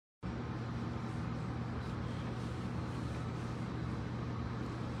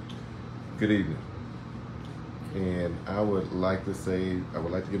Good evening. And I would like to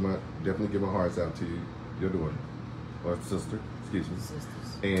definitely give my hearts out to you, your daughter, or sister, excuse me. Sisters.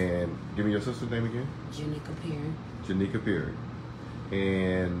 And give me your sister's name again? Janikka Perry. Janikka Perry.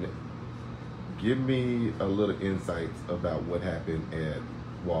 And give me a little insights about what happened at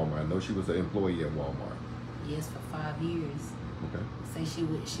Walmart. I know she was an employee at Walmart. Yes, for 5 years. Okay. Say she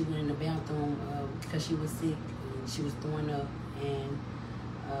went in the bathroom because she was sick. And she was throwing up, and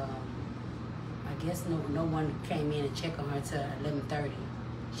I guess no one came in and checked on her till 11:30.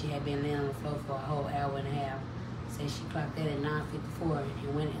 She had been laying on the floor for a whole hour and a half. Say she clocked that at 9:54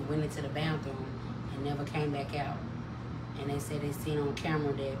 and went into the bathroom and never came back out. And they said they seen on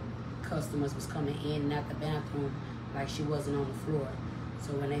camera that customers was coming in and out the bathroom like she wasn't on the floor.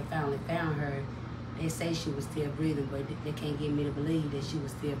 So when they finally found her, they say she was still breathing, but they can't get me to believe that she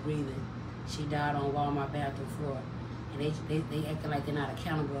was still breathing. She died on Walmart bathroom floor. And they acting like they're not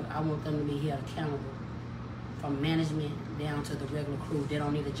accountable. I want them to be held accountable, from management down to the regular crew. They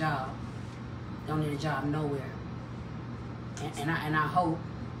don't need a job. They don't need a job nowhere. And I hope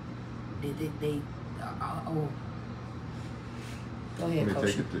that they oh. Go ahead,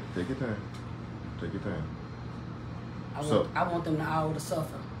 Coach. Take your time. Take your time. I want them to all to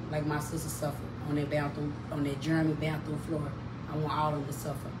suffer like my sister suffered on their bathroom, on their German bathroom floor. I want all of them to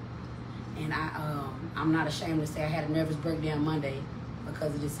suffer. And I'm not ashamed to say I had a nervous breakdown Monday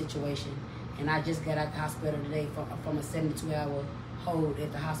because of this situation. And I just got out the hospital today from a 72-hour hold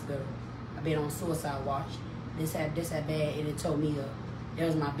at the hospital. I've been on suicide watch. This had bad, and it tore me up. That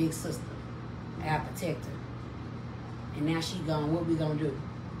was my big sister. I had to protect her. And now she gone. What we gonna do?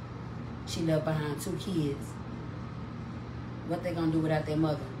 She left behind 2 kids. What they gonna do without their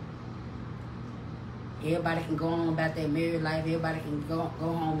mother? Everybody can go on about their married life. Everybody can go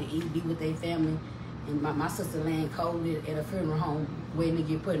home and eat, be with their family. And my sister laying cold at a funeral home waiting to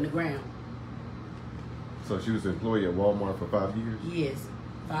get put in the ground. So she was an employee at Walmart for 5 years? Yes,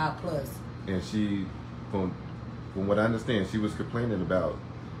 5+. And she, from what I understand, she was complaining about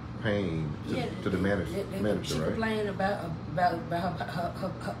pain to the manager, She right? complained about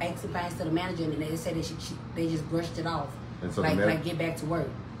her aches and pains to the manager, and they said that they just brushed it off. And so like get back to work.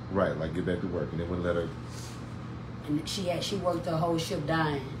 Right, like get back to work, and they wouldn't let her. And she worked her whole shift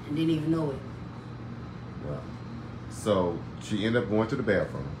dying and didn't even know it. Wow. So she ended up going to the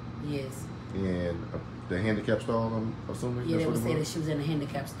bathroom. Yes. And the handicap stall, I'm assuming? Yeah, they would say that she was in a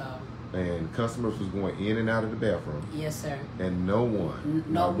handicap stall. And customers was going in and out of the bathroom. Yes, sir. And no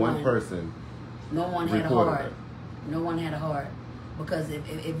one person. No one had a heart. No one had a heart. Because if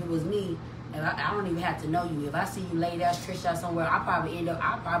it was me, and I don't even have to know you. If I see you laid out, stretched out somewhere, I'll probably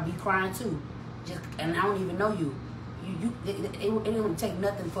be crying too. And I don't even know you. It didn't take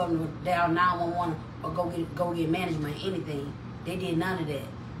nothing for them to dial 911 or go get management, anything. They did none of that.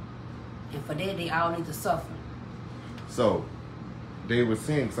 And for that, they all need to suffer. So, they were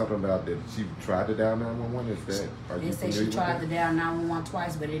saying something about that she tried to dial 911. Is that? They say she tried to dial 911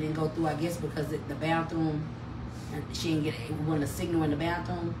 twice, but it didn't go through. I guess because the bathroom, she didn't get it wasn't a signal in the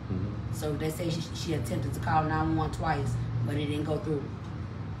bathroom. Mm-hmm. So they say she attempted to call 911 twice, but it didn't go through.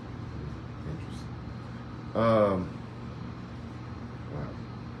 Interesting. Wow.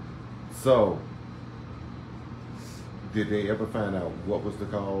 So, did they ever find out what was the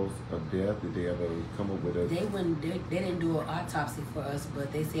cause of death? Did they ever come up with a? They didn't do an autopsy for us,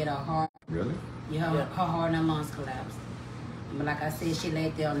 but they said her heart. Really? Yeah, her heart and her lungs collapsed. But like I said, she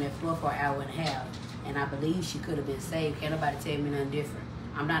laid there on that floor for an hour and a half, and I believe she could have been saved. Can't nobody tell me nothing different.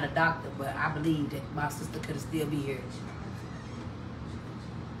 I'm not a doctor, but I believe that my sister could have still be here.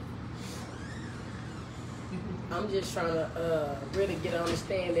 I'm just trying to really get an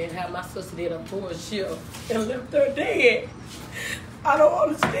understanding how my sister did a full shift and left her dead. I don't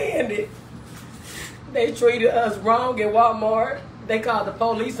understand it. They treated us wrong at Walmart. They called the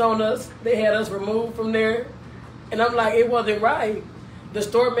police on us. They had us removed from there. And I'm like, it wasn't right. The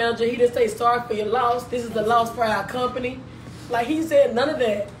store manager, he didn't say sorry for your loss. This is the loss for our company. Like, he said none of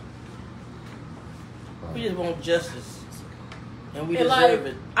that. We just want justice. And we deserve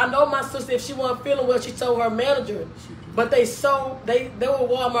it. I know my sister, if she wasn't feeling well, she told her manager. But they were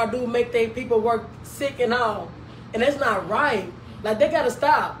Walmart do make their people work sick and all. And that's not right. Like, they got to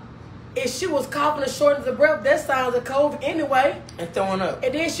stop. If she was coughing and shortness of breath, that sounds of COVID anyway. And throwing up.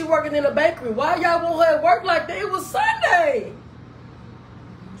 And then she working in a bakery. Why y'all want her at work like that? It was Sunday.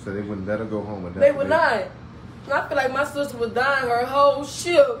 So they wouldn't let her go home. They would not. And I feel like my sister was dying her whole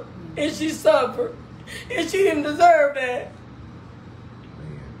shift. And she suffered. And she didn't deserve that.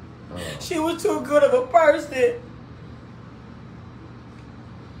 She was too good of a person.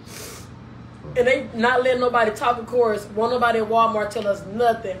 And they not letting nobody talk, of course. Won't nobody at Walmart tell us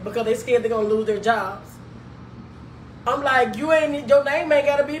nothing because they scared they're going to lose their jobs. I'm like, your name ain't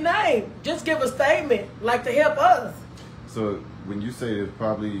got to be named. Just give a statement, like to help us. So when you say there's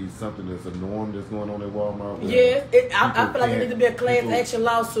probably something that's a norm that's going on at Walmart? Yes, I feel like it needs to be a class action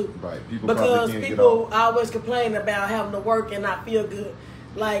lawsuit. Right. Because people always complain about having to work and not feel good.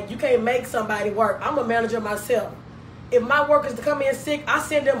 Like, you can't make somebody work. I'm a manager myself. If my workers to come in sick, I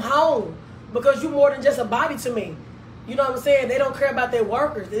send them home because you're more than just a body to me. You know what I'm saying? They don't care about their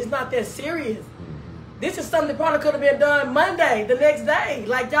workers. It's not that serious. This is something that probably could have been done Monday, the next day.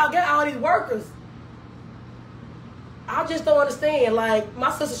 Like, y'all get all these workers. I just don't understand. Like,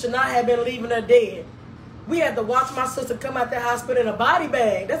 my sister should not have been leaving her dead. We had to watch my sister come out that hospital in a body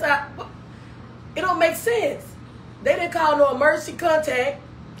bag. That's how, it don't make sense. They didn't call no emergency contact.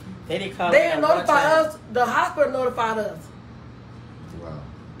 They didn't notify us. The hospital notified us. Wow.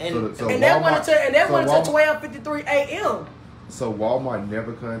 And that went until 12:53 a.m. So Walmart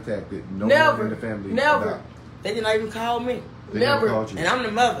never contacted one in the family? Never. They didn't even call me. They never called you. And I'm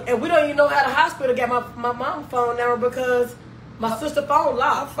the mother. And we don't even know how the hospital got my mom's phone number because my sister's phone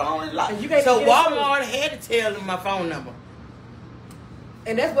locked. My phone is locked. And you can't so Walmart had to tell them my phone number.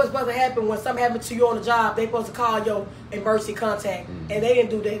 And that's what's supposed to happen when something happens to you on the job. They supposed to call your emergency contact. And they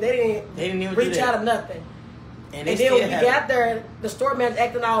didn't do that. They didn't even reach out or nothing. And then when we got there, the store man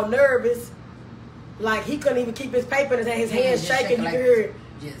acting all nervous. Like he couldn't even keep his paper in his hands shaking. You could hear it.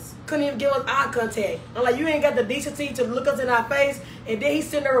 Couldn't even give us eye contact. I'm like, you ain't got the decency to look us in our face. And then he's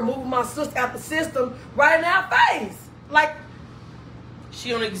sitting there removing my sister out the system right in our face. Like, she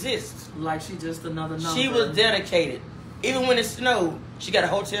don't exist. Like she just another number. She was dedicated. Even when it snowed, she got a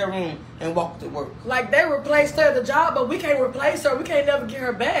hotel room and walked to work. Like they replaced her at the job, but we can't replace her. We can't never get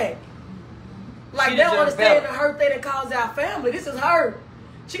her back. Like they don't understand the hurt that it caused our family. This is her.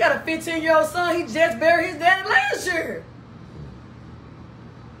 She got a 15-year-old son. He just buried his daddy last year.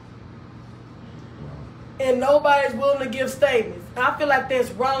 And nobody's willing to give statements. I feel like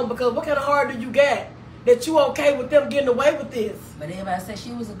that's wrong because what kind of heart do you got that you okay with them getting away with this? But everybody said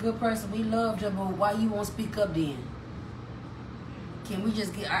she was a good person. We loved her, but why you won't speak up then? Can we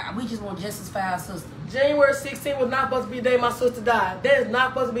just we just want justice for our sister. January 16th was not supposed to be the day my sister died. That is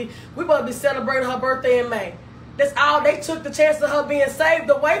not supposed to be. We're supposed to be celebrating her birthday in May. That's all. They took the chance of her being saved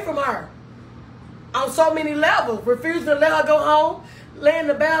away from her. On so many levels. Refusing to let her go home. Lay in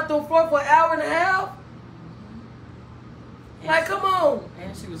the bathroom floor for an hour and a half. Like, come on.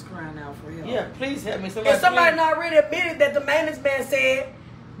 And she was crying out for help. Yeah, please help me. And somebody already admitted that the maintenance man said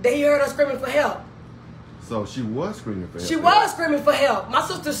that he heard her screaming for help. So she was screaming for help. She was screaming for help. My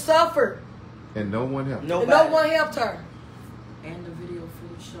sister suffered. And no one helped her. And no one helped her. And the video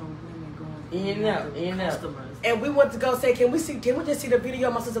footage showed women going in and out. And we went to go say, can we just see the video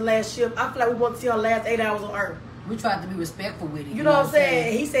of my sister's last shift? I feel like we want to see her last 8 hours on Earth. We tried to be respectful with it. You know what I'm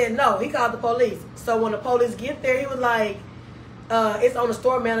saying? He said no. He called the police. So when the police get there, he was like, it's on the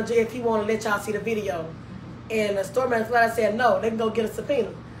store manager if he want to let y'all see the video. And the store manager said no, they can go get a subpoena.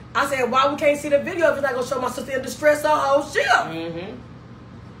 I said, why we can't see the video if it's not going to show my sister in distress her whole shift? Mm-hmm.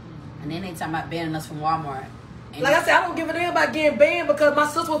 And then they talking about banning us from Walmart. And like I said, I don't give a damn about getting banned because my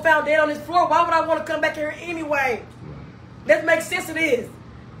sister was found dead on this floor. Why would I want to come back here anyway? Let's make sense of this.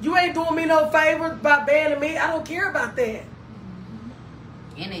 You ain't doing me no favors by banning me. I don't care about that.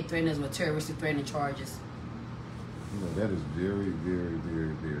 And they threatened us with terroristic threatening charges. You know, that is very, very,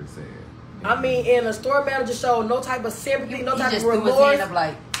 very, very sad. I mean, and the store manager showed no type of sympathy, no type of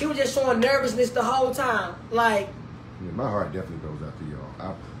remorse. He was just showing nervousness the whole time. Like, yeah, my heart definitely goes out to y'all.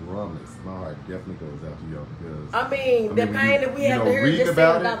 I promise. My heart definitely goes out to y'all because I mean the pain that we have to hear just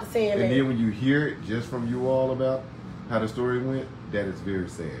about saying it, saying and that. then when you hear it just from you all about how the story went, that is very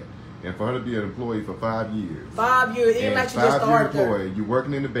sad. And for her to be an employee for 5 years. 5 years, even like she just started. 5 year employee, you're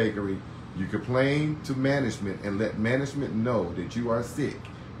working in the bakery, you complain to management and let management know that you are sick.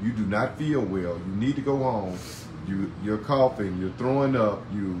 You do not feel well. You need to go home. You're coughing. You're throwing up.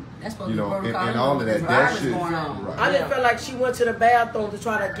 And all of that. That shit. Right. I just felt like she went to the bathroom to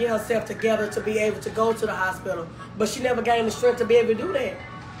try to get herself together to be able to go to the hospital, but she never gained the strength to be able to do that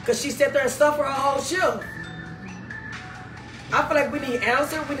because she sat there and suffered her whole shift. I feel like we need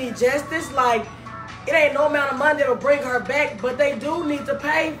answer. We need justice. Like, it ain't no amount of money that'll bring her back, but they do need to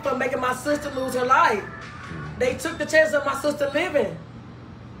pay for making my sister lose her life. They took the chance of my sister living.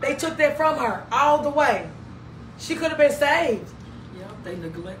 They took that from her all the way. She could have been saved. Yep, they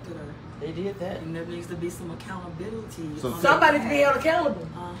neglected her. They did that. And there needs to be some accountability. So somebody to be held accountable.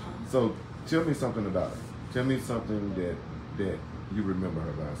 So tell me something about it. Tell me something that you remember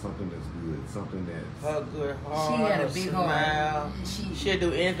her by? Something that's good, something that's... Her good heart. She had a her big smile. heart. She'll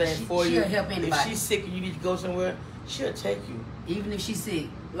do anything for you. She'll help anybody. If she's sick and you need to go somewhere, she'll take you. Even if she's sick.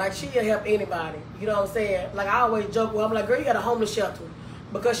 Like, she'll help anybody. You know what I'm saying? Like, I always joke with her. I'm like, girl, you got a homeless shelter.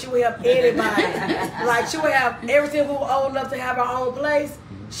 Because she will help anybody. Like, she will have everything who old enough to have her own place.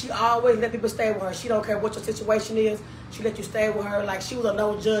 She always let people stay with her. She don't care what your situation is. She let you stay with her. Like, she was a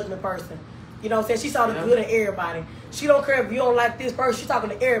no judgment person. You know what I'm saying? She saw the good in everybody. She don't care if you don't like this person. She's talking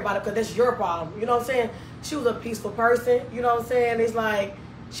to everybody because that's your problem. You know what I'm saying? She was a peaceful person. You know what I'm saying? It's like,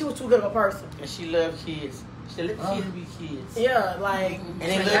 she was too good of a person. And she loved kids. She let kids be kids. Yeah, like... And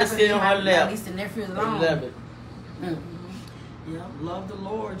they love to sit on her lap. At least the nephews They alone. love it. Yeah, love the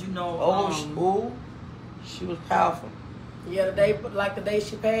Lord, you know. She was powerful. Yeah, the day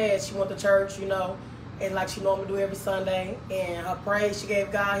she passed, she went to church, you know, and like she normally do every Sunday. And her praise, she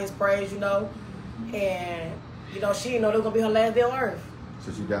gave God his praise, you know. And, you know, she didn't know it was going to be her last day on earth.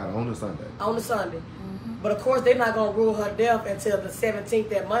 So she died on the Sunday? On the Sunday. But, of course, they're not going to rule her death until the 17th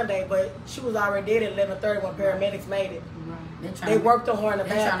that Monday. But she was already dead at 11:30 when paramedics made it. They worked on her in the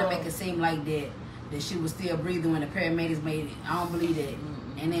bathroom. They're trying to make it seem like that she was still breathing when the paramedics made it. I don't believe that.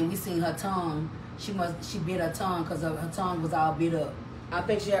 And then we seen her tongue. She bit her tongue because her tongue was all bit up. I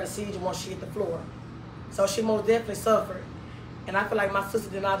think she had a seizure once she hit the floor. So she most definitely suffered. And I feel like my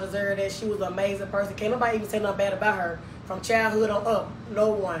sister did not deserve that. She was an amazing person. Can't nobody even say nothing bad about her. From childhood on up,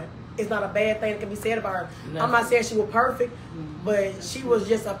 no one. It's not a bad thing that can be said about her. No. I'm not saying she was perfect, but she was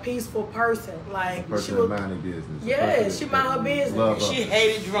just a peaceful person. Like, person she was minding business. Yeah, she mind her business. She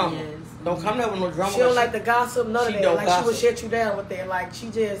hated drama. Yes. Don't come there with no drama. She don't like the gossip, none of that. Like, gossip. she would shut you down with that. Like,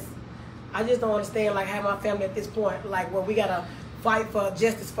 I just don't understand, like, how my family at this point, like, where we gotta fight for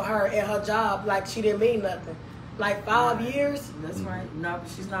justice for her at her job, like, she didn't mean nothing. Like, 5 years. That's right. No,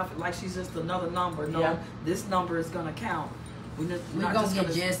 she's not like she's just another number. No, this number is gonna count. We're gonna get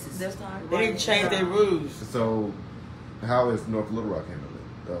justice. That's not They didn't change their rules. So, how is North Little Rock handling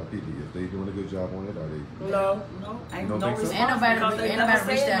it? PD, is they doing a good job on it? Are they? No. Ain't don't no think so? response. Ain't nobody Because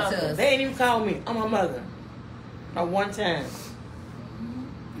reached out to us. They ain't even call me. I'm her mother. Not one time.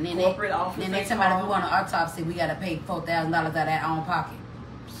 And then Corporate office then ain't they tell me if we called. want an autopsy, we gotta pay $4,000 out of our own pocket.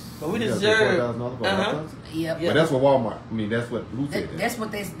 But we You gotta pay deserve. $4,000 for autopsy? Yep. But that's what Walmart. I mean, that's what who said that? That's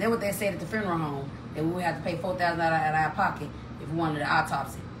what they said at the funeral home, that we would have to pay $4,000 out of our pocket if we wanted an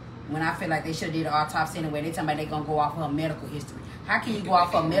autopsy. When I feel like they should have did an autopsy anyway, they talking about they gonna go off her medical history. How can you go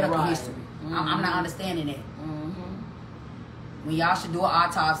off her medical Right. history? I'm not understanding that. When y'all should do an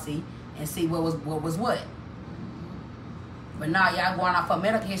autopsy and see what was what. But now y'all going off her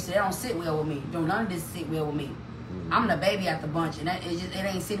medical history, that don't sit well with me. Don't none of this sit well with me. I'm the baby out the bunch, and it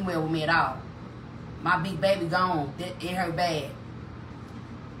ain't sitting well with me at all. My big baby gone. It hurt bad.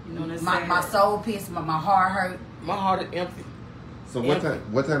 You know, that's My soul pissed. My heart hurt. My heart is empty. So what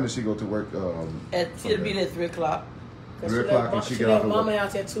time does she go to work? She'll be there at 3 o'clock. 3 o'clock and she get off left of Mama work.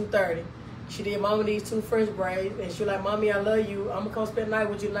 out at 2:30. She did Mama these 2 French braids, and she was like, Mommy, I love you. I'm gonna come spend the night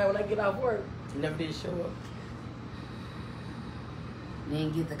with you tonight when I get off work. Never did show up.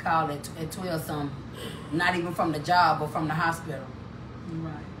 Then get the call at 12 something. Not even from the job, but from the hospital.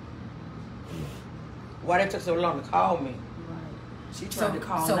 Right. Why they took so long to call me? Right. She tried to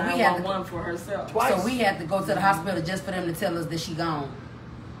call so we had to- 911 for herself. Twice. So we had to go to the hospital just for them to tell us that she gone.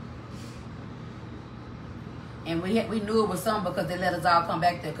 And we knew it was something because they let us all come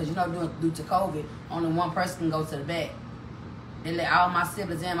back there. Because, you know, due to COVID, only one person can go to the back. They let all my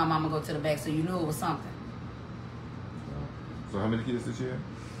siblings and my mama go to the back, so you knew it was something. So how many kids did she have?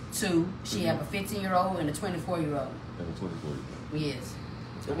 2, she have a 15-year-old and a 24-year-old. And a 24. Yes.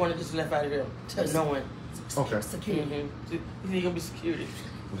 The one that just left out of there. Yes. No one. Okay. Security. You think you're gonna be security?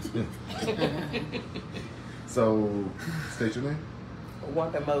 So, state your name.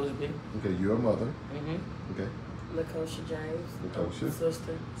 Wanda Mosby. Okay, you're a mother. Okay. LaKosha James. LaKosha.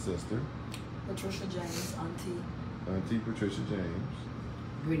 Sister. Sister. Patricia James, auntie. Auntie Patricia James.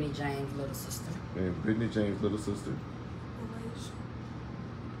 Brittany James, little sister. And Brittany James' little sister.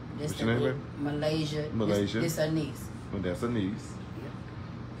 This What's your name, baby? Malaysia. Malaysia. This her niece. And that's a niece.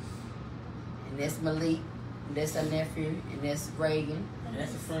 And that's Malik. That's her nephew. And that's Reagan. And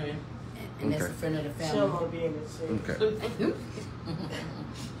that's a friend. And that's a Okay. friend of the She don't family. want to be in this shit. Okay.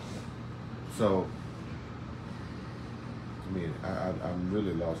 So, I mean, I'm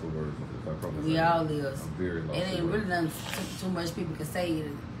really lost for words on this. I promise. We all is. I'm very lost It for ain't words. really nothing too much people can say.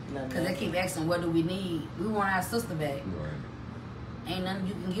 Because they keep asking, what do we need? We want our sister back. Right. Ain't nothing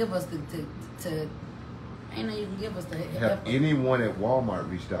you can give us to ain't nothing you can give us to help Have us. anyone at Walmart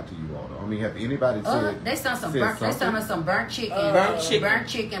reached out to you all? I mean, have anybody said? They sent some said burnt. They sent something? us some burnt chicken, Burnt chicken. burnt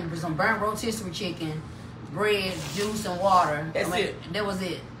chicken, some burnt rotisserie chicken, bread, juice, and water. That's it. That was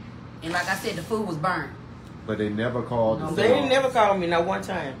it. And like I said, the food was burnt. But they never called. No, They ain't never called me not one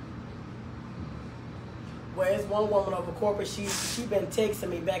time. Well, it's one woman over corporate. She been texting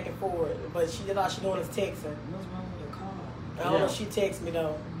me back and forth, but all she doing is texting. What's wrong with your call? I don't know if she texts me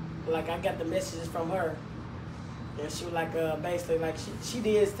though. Like I got the messages from her, and she was like, basically like she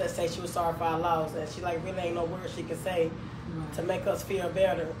did say she was sorry for our loss, and she like really ain't no words she can say to make us feel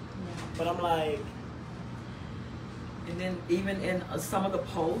better. But I'm like, And then even in some of the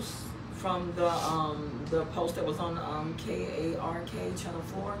posts from the post that was on KARK Channel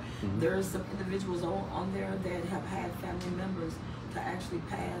 4, there's some individuals on there that have had family members to actually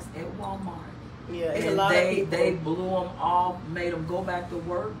pass at Walmart. yeah, it's And a lot of people. they blew them off, made them go back to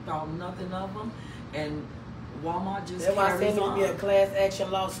work, thought nothing of them, and Walmart just That's why I carries said there on. would be a class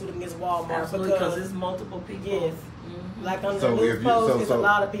action lawsuit against Walmart. Absolutely, because it's multiple people. Yes. Like on the So news if you- post, so- there's so- a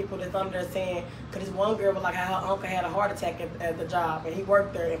lot of people that's under there saying, because this one girl was like, how her uncle had a heart attack at the job, and he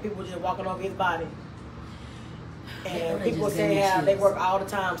worked there, and people were just walking over his body. And They people just say gave me how they shits. work all the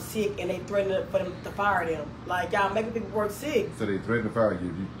time sick, and they threaten for them to fire them. Like, y'all making people work sick. So they threatened to fire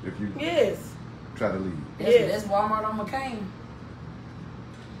you if you Yes. try to leave. That's Walmart on McCain.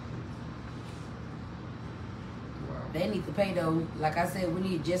 Wow. They need to pay though. Like I said, we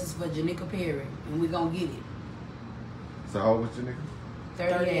need justice for Janikka Perry, and we gonna get it. So how old was your nigga?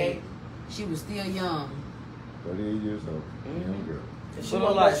 38. She was still young. 38 years old. Young girl. And Full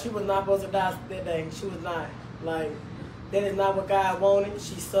of life. she was not supposed to die that day. She was not. Like, that is not what God wanted.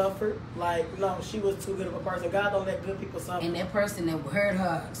 She suffered. Like, no, she was too good of a person. God don't let good people suffer. And that person that heard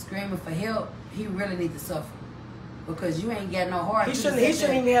her screaming for help, he really need to suffer. Because you ain't got no heart. He You shouldn't just sit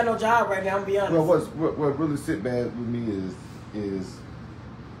even have no job right now, I'm gonna be honest. Well, what really sit bad with me is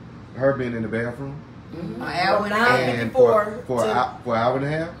her being in the bathroom An hour and a half. and for an hour and a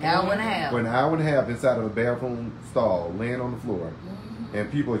half. Hour and a half. For an hour and a half inside of a bathroom stall, laying on the floor,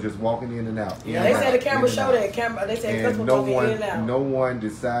 and people are just walking in and out. Yeah, they said the camera showed that. They said And people no walking in and out. one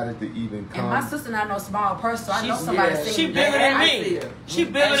decided to even come. And my sister not no small person, so I know somebody Yeah. seen She me. bigger than I me. see her. She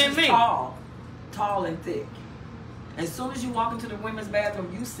bigger And than she's me. Tall and thick. As soon as you walk into the women's bathroom,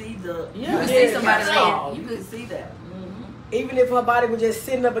 you see the You Yeah. can see Yeah. somebody tall. laying. You can see that. Even if her body was just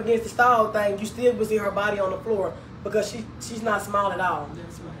sitting up against the stall thing, you still would see her body on the floor because she's not small at all.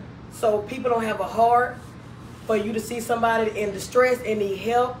 That's right. So people don't have a heart for you to see somebody in distress and need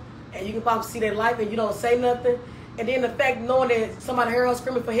help, and you can probably see their life and you don't say nothing. And then the fact knowing that somebody heard her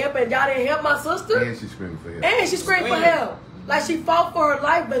screaming for help and y'all didn't help my sister, And she screaming for help. and she screamed for Screaming. help. Like she fought for her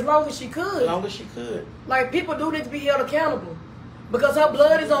life as long as she As could. long as she could. Like people do need to be held accountable because her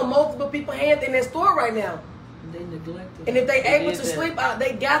blood is on multiple people's hands in that store right now. They neglected. And if they able did to that. sleep out,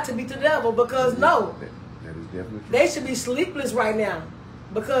 they got to be to the devil because no, That is definitely true. they should be sleepless right now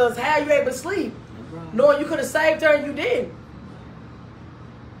because how you able to sleep Right. knowing you could have saved her and you didn't.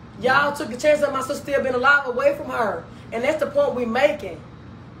 Y'all took the chance of my sister still being alive away from her, and that's the point we making.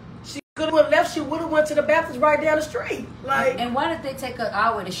 She could have left. She would have went to the Baptist right down the street. Like And why did they take her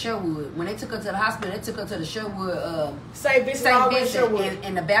all the way to Sherwood? When they took her to the hospital, they took her to the Sherwood, St. Vincent, St. always Vincent, Sherwood.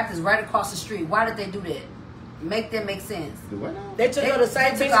 and the Baptist right across the street. Why did they do that? Make that make sense. Do what now? They took her to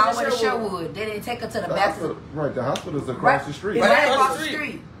St. They took her all the way Vincent to and Sherwood. Sherwood. They didn't take her to the The Baptist. hospital, right, the hospital's across Right, the street. It's right Right across the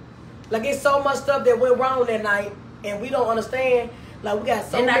street. Like it's so much stuff that went wrong that night, and we don't understand. Like we got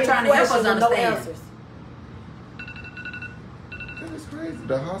so They're not many trying to help us questions and no understand. answers. That is crazy.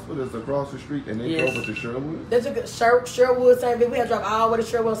 The hospital is across the street, and they Yes. drove her to Sherwood. They took Sherwood, St. Vincent. We had to drive all the way to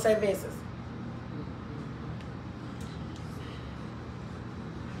Sherwood, St. Vincent.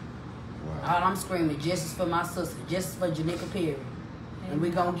 Wow. All I'm screaming, justice for my sister, justice for Janikka Perry. And we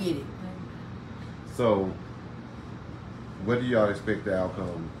gonna get it. So, what do y'all expect the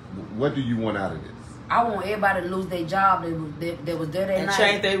outcome? What do you want out of this? I want everybody to lose their job that was there that And night.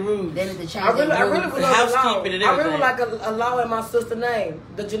 change their rules. They need to change I really their would rules. love a law. Housekeeping and I really everything. would like a law in my sister's name,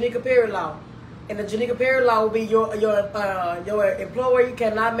 the Janikka Perry law. And the Janikka Perry law will be your employer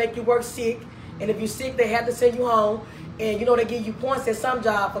cannot make you work sick, and if you're sick, they have to send you home. And you know they give you points at some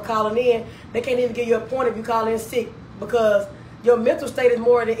job for calling in. They can't even give you a point if you call in sick because your mental state is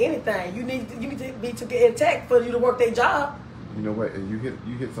more than anything. You need to be to get intact for you to work their job. You know what? And you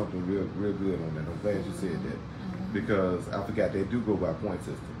hit something real good on that. I'm glad you said that because I forgot they do go by point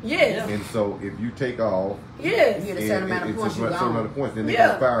system. Yes. And so if you take off, Yes. You get a certain amount of points, you a certain amount gone. of points, then they're Yeah.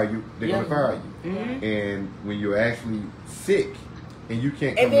 gonna fire you. They're Yeah. gonna fire you. And when you're actually sick and you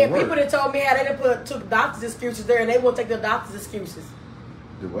can't come And then to work, people that told me how they didn't took doctor's excuses there, and they won't take the doctor's excuses.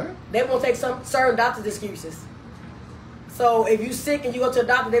 do what? They won't take some certain doctor's excuses. So if you sick and you go to a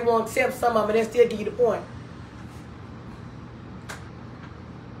doctor, they won't accept some of them, and they still give you the point.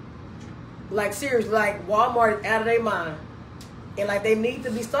 Like seriously, like Walmart is out of their mind, and like they need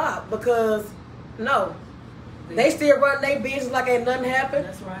to be stopped because no, they still run their business like ain't nothing happened.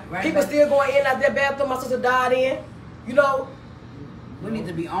 That's right. People still going in and out their bathroom. My sister died in. You know, We need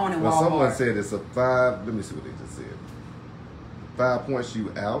to be on in Well, someone Walmart. said it's a 5. Let me see what they just said. 5 points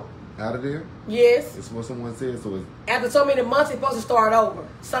you out of there. yes. That's what someone said. So it's After so many months, it's supposed to start over.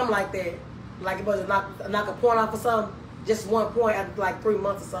 Something like that. Like it was knock a point off or something. Just 1 point after like 3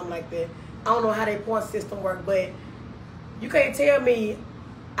 months or something like that. I don't know how their point system work, but you can't tell me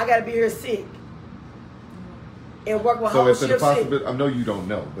I gotta be here sick and work with so whole it's a shift sick. possibility. I know you don't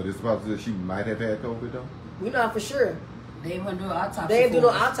know, but it's possible that she might have had COVID though. We not for sure. They wouldn't do an autopsy. They ain't do no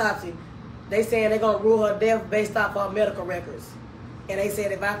for us. autopsy. They saying they're gonna rule her death based off her medical records. And they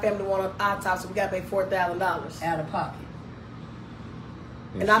said if our family want an autopsy, we gotta pay $4,000. Out of pocket.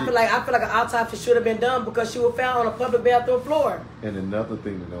 And I feel like an autopsy should have been done because she was found on a public bathroom floor. And another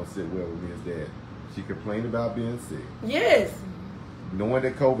thing that don't sit well with me is that she complained about being sick, Yes. knowing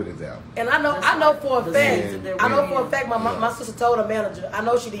that COVID is out. And I know for a The fact, season that I know we're for a in. fact my sister told her manager. I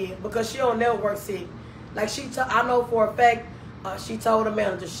know she did because she don't never work sick. Like I know for a fact she told her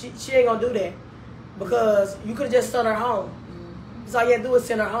manager she ain't gonna do that because you could have just sent her home. That's all you had to do is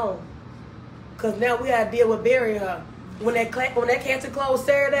send her home. Cause now we had to deal with burying her. When that cancer closed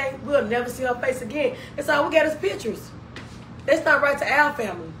Saturday, we'll never see her face again. That's all we got is pictures. That's not right to our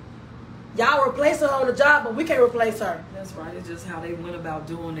family. Y'all replace her on the job, but we can't replace her. That's right. It's just how they went about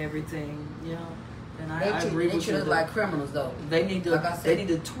doing everything, you know. And I They agree with treat you. us like criminals, though. They need to Like I said. they need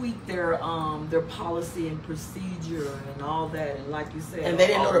to tweak their policy and procedure and all that. And like you said, And they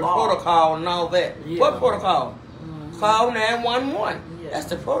didn't know the law. protocol and all that. Yeah. What protocol? Call 911. Yeah. That's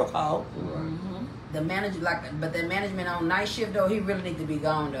the protocol. The manager, but the management on night shift though, he really need to be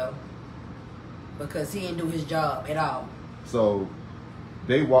gone though, because he didn't do his job at all. So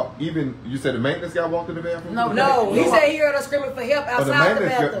they walk. Even you said the maintenance guy walked in the bathroom. No, he said he heard her screaming for help Oh, outside the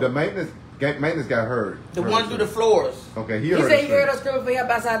bathroom. the maintenance got heard. The one through the floors. Okay, He said he heard her screaming for help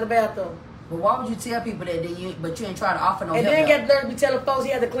outside the bathroom. But why would you tell people that but you ain't try to offer no And help? then get there to be telling folks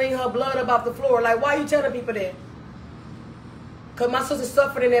he had to clean her blood up off the floor. Like, why you telling people that? Because my sister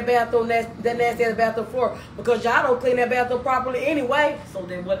suffered in that bathroom, that nasty ass bathroom floor. Because y'all don't clean that bathroom properly anyway. So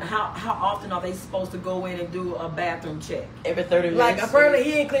then, how often are they supposed to go in and do a bathroom check? Every 30 minutes. Like, apparently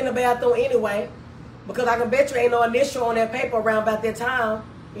he ain't clean the bathroom anyway. Because I can bet you ain't no initial on that paper around about that time.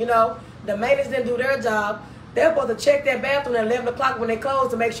 You know, the maintenance didn't do their job. They're supposed to check that bathroom at 11 o'clock when they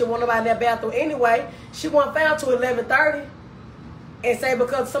close to make sure wasn't nobody in that bathroom anyway. She wasn't found till 11:30. And say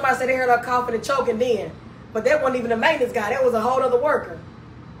because somebody said they heard her coughing and choking then. But that wasn't even the maintenance guy. That was a whole other worker.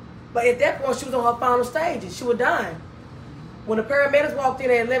 But at that point, she was on her final stages. She was dying. When the paramedics walked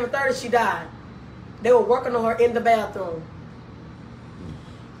in at 11:30, she died. They were working on her in the bathroom.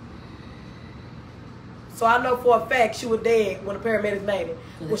 So I know for a fact she was dead when the paramedics made it.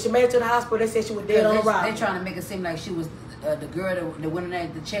 When she made it to the hospital, they said she was dead on the ride. They trying to make it seem like she was the girl that went in there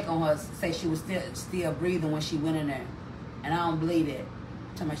to check on her. Say she was still breathing when she went in there, and I don't believe that.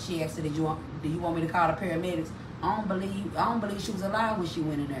 She asked her, do you want me to call the paramedics? I don't believe she was alive when she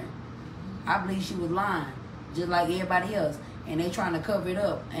went in there. I believe she was lying, just like everybody else. And they trying to cover it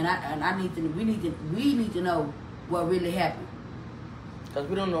up. And we need to know what really happened. Because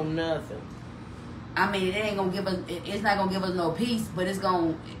we don't know nothing. I mean, it ain't gonna give us. It's not gonna give us no peace, but it's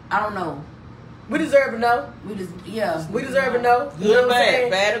gonna. I don't know. We deserve to know. We deserve to know. We deserve to know. Good You know or what I'm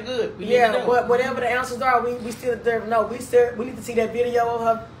saying? bad or good. We need to Yeah, know. whatever the answers are, we still deserve to know. We need to see that video of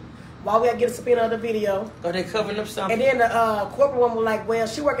her while we gotta get a subpoena of the video. Are they covering up something? And then the corporate woman was like, well,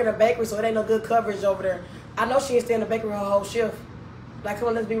 she work in a bakery, so it ain't no good coverage over there. I know she ain't stay in the bakery her whole shift. Like, come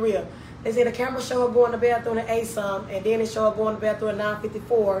on, let's be real. They say the camera show her going to the bathroom at 8-some, and then it show her going to the bathroom at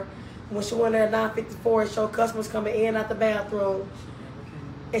 9:54. When she went there at 9:54, it showed customers coming in and out the bathroom.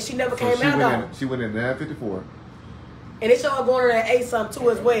 And she never came out though. She went in at 9:54. And it showed her going there at 8-some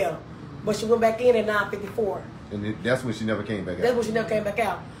too as well. But she went back in at 9:54. And that's when she never came back out. That's when she never came back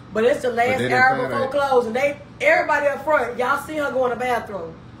out. But it's the last they didn't hour find before her. closing. Everybody up front, y'all see her go in the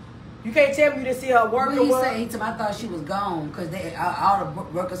bathroom. You can't tell me you didn't see her working. What he said, he told me I thought she was gone because all the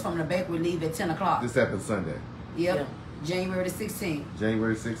workers from the bakery leave at 10 o'clock. This happened Sunday, Yep, Yeah. January the 16th.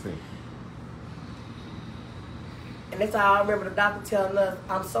 January 16th. And that's how I remember the doctor telling us,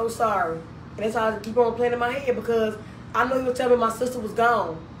 I'm so sorry. And that's how I keep on playing in my head because I know he was telling me my sister was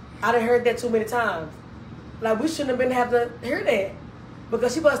gone. I done heard that too many times. Like, we shouldn't have been have to hear that.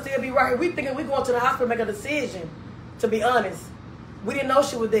 Because she must still be right here. We thinking we going to the hospital to make a decision, to be honest. We didn't know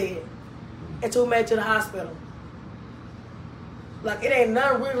she was dead until we made it to the hospital. Like, it ain't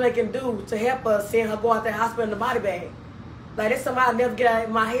nothing really they can do to help us seeing her go out that hospital in the body bag. Like, that's something I never get out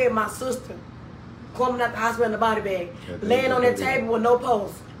of my head. My sister coming out the hospital in the body bag, At the laying age on of that 38. table with no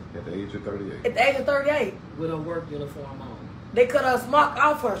post. At the age of 38. At the age of 38. With a work uniform on. They cut her smock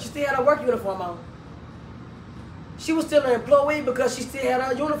off her. She still had her work uniform on. She was still an employee because she still had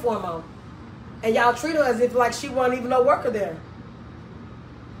her uniform on. And y'all treat her as if like she wasn't even no worker there.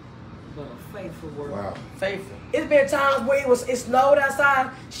 But a faithful worker. Wow. Faithful. It's been times where it snowed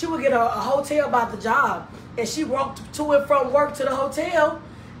outside. She would get a hotel by the job. And she walked to and from work to the hotel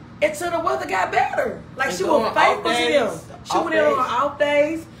until the weather got better. Like, And she go was on faithful off to days, them. She off went in on her days. off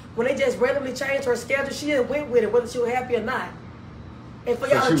days. When they just randomly changed her schedule, she just went with it, whether she was happy or not. And for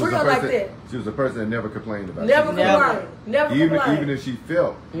y'all to treat her like that. She was a person that never complained about Never it. complained. Never complained. Even if she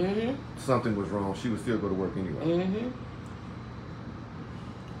felt Mm-hmm. something was wrong, she would still go to work anyway. Mm-hmm.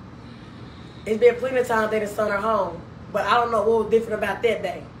 It's been plenty of times they done sent her home. But I don't know what was different about that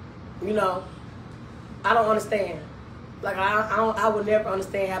day. You know, I don't understand. Like, I would never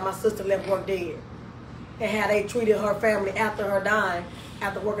understand how my sister left work dead. And how they treated her family after her dying,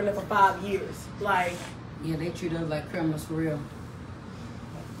 after working there for 5 years. Like, Yeah, they treat us like criminals for real.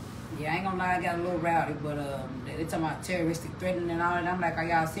 Yeah, I ain't gonna lie, I got a little rowdy, but they talking about terroristic threatening and all that. I'm like, are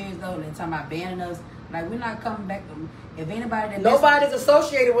y'all serious though? They talking about banning us. Like, we're not coming back. If anybody that nobody's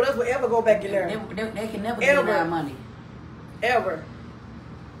associated with us will ever go back in there. they can never get our money. Ever.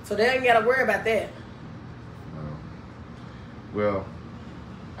 So they ain't gotta worry about that. Well,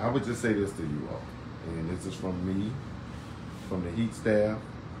 I would just say this to you all, and this is from me, from the Heat staff,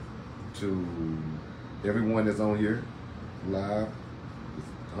 to everyone that's on here live.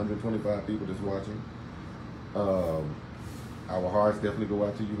 There's 125 people that's watching. Our hearts definitely go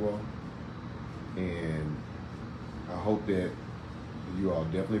out to you all, and I hope that you all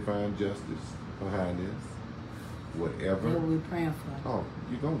definitely find justice behind this. Whatever. What we praying for. Oh,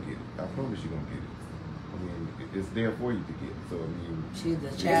 you're gonna get it. I promise you're gonna get it. I mean, it's there for you to get. So, I mean, She's the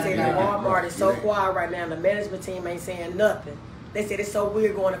They child say of the God. Walmart is so quiet right now. The management team ain't saying nothing. They said it's so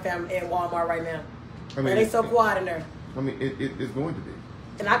weird going to family at Walmart right now. I mean, And they so quiet in there. I mean, it's going to be.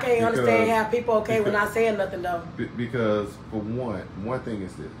 And I can't understand how people okay with not saying nothing though. Because for one thing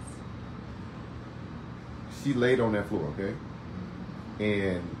is this. She laid on that floor, okay?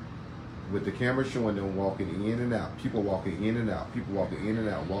 And with the camera showing them walking in and out, people walking in and out, people walking in and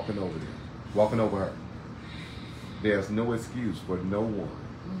out, walking over them, walking over her. There's no excuse for no one,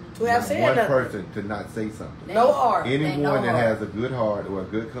 To have not said one nothing. person to not say something. No heart. Anyone no that heart. has a good heart or a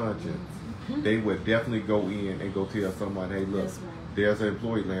good conscience, they would definitely go in and go tell someone, hey, look, That's right. there's an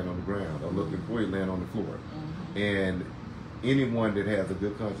employee laying on the ground, or look, employee laying on the floor. And anyone that has a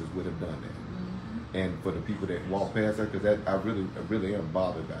good conscience would have done that. And for the people that walk past her, because I really am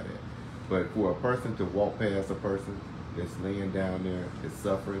bothered by that. But for a person to walk past a person that's laying down there, that's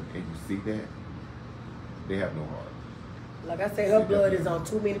suffering, and you see that, they have no heart. Like I said, her blood is on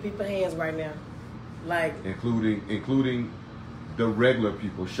too many people's hands right now. Like, Including the regular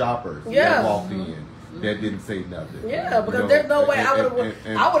people, shoppers Yeah. that walked in that didn't say nothing. yeah, because You know, there's no way I and-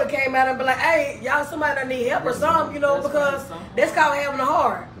 would have came out and be like, hey, y'all, somebody that need help or something, you know, That's because right. that's called having a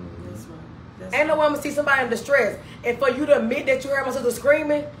heart. That's right. That's Ain't no way I'm gonna see somebody in distress. And for you to admit that you heard my sister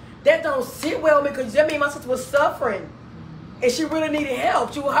screaming, that don't sit well with me because that means my sister was suffering. And she really needed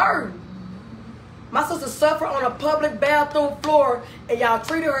help. She was hurt. My sister suffered on a public bathroom floor and y'all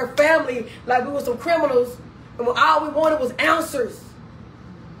treated her family like we were some criminals. And all we wanted was answers.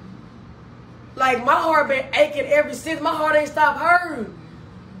 Like, my heart been aching ever since. My heart ain't stopped hurting.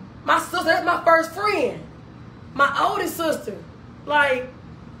 My sister, that's my first friend. My oldest sister. Like,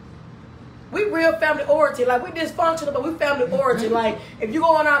 we real family oriented. Like, we dysfunctional, but we family oriented. Like, if you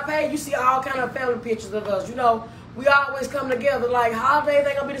go on our page, you see all kind of family pictures of us. You know, we always come together. Like, holidays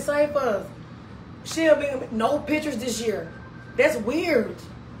ain't gonna be the same for us. She'll be no pictures this year. That's weird.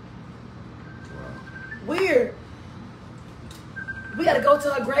 Weird. We gotta go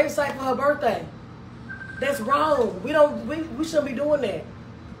to her gravesite for her birthday. That's wrong. We shouldn't be doing that.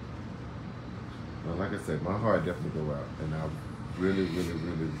 Well, like I said, my heart definitely go out, and I really,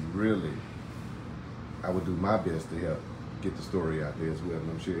 I would do my best to help get the story out there as well.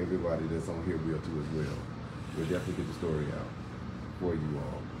 And I'm sure everybody that's on here will too as well. We'll definitely get the story out for you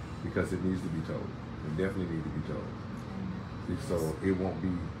all because it needs to be told. It definitely needs to be told. So it won't be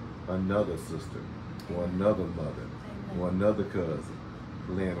another sister or another mother or another cousin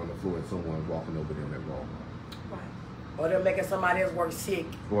laying on the floor and someone walking over them at Walmart. Right. Or they're making somebody else work sick.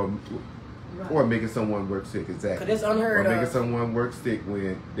 Or making someone work sick, exactly. 'Cause it's unheard or making of. someone work sick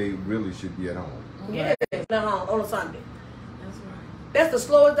when they really should be at home. Yeah, at home on a Sunday. That's right. That's the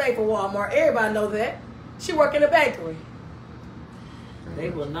slowest day for Walmart. Everybody knows that. She work in a bakery. They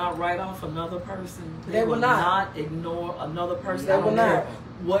will not write off another person. They will not ignore another person. They I will don't not. care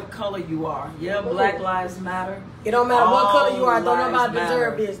what color you are. Yeah, Black Lives Matter. It don't matter what color you are. Don't lives nobody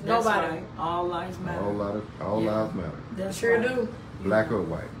deserve matter. this. That's Nobody. right. All lives matter. All lives matter. That's Sure right. do. Black or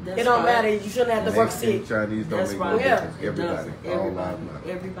white. That's It don't right. matter. You shouldn't have to work Mexican, sick. Chinese don't That's make right. no Yeah. difference. It Everybody. doesn't. All Everybody. lives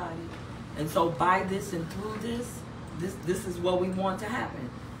matter. Everybody. And so by this and through this is what we want to happen.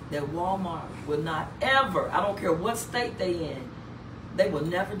 That Walmart will not ever, I don't care what state they in, they will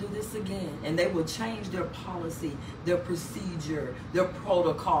never do this again. And they will change their policy, their procedure, their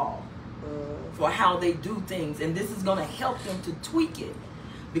protocol for how they do things. And this is going to help them to tweak it.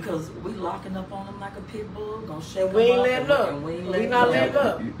 Because we locking up on them like a pit bull, gonna shake And we ain't them letting up. up. And we ain't We letting not up. letting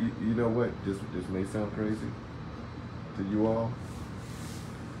up. You know what? This may sound crazy to you all,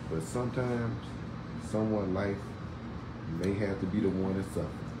 but sometimes someone's life may have to be the one that suffers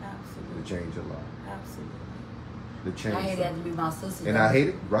Absolutely. to change a law. Absolutely. To change I hate that to something. be my sister. And I hate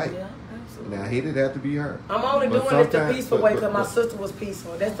it, right? Yeah, absolutely. And I hate it have to be her. I'm only But doing it the sometimes- peaceful but- way but- because my but- sister was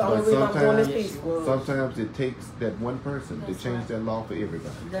peaceful. That's the But only reason I'm doing this sometimes- peaceful. Sometimes it takes that one person That's to change right. that law for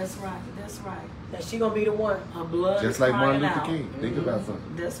everybody. That's right. That's right. And she gonna be the one. Her blood Just is like crying Martin Luther out. King. Think about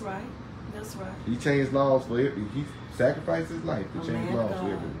something. That's right. That's right. He changed laws for every. He sacrificed his life to A change man laws of for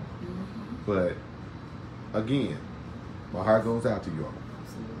God. everyone. Mhm. But again, my heart goes out to y'all.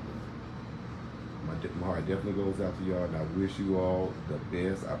 Absolutely. My heart definitely goes out to y'all, and I wish you all the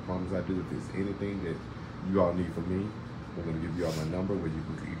best. I promise I do. If there's anything that you all need from me, I'm going to give you all my number where you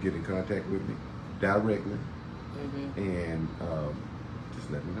can get in contact with me directly, and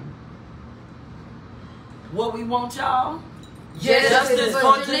just let me know. What we want, y'all? Justice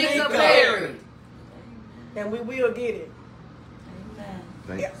for Janikka Perry. And we will get it. Amen.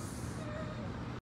 Thanks.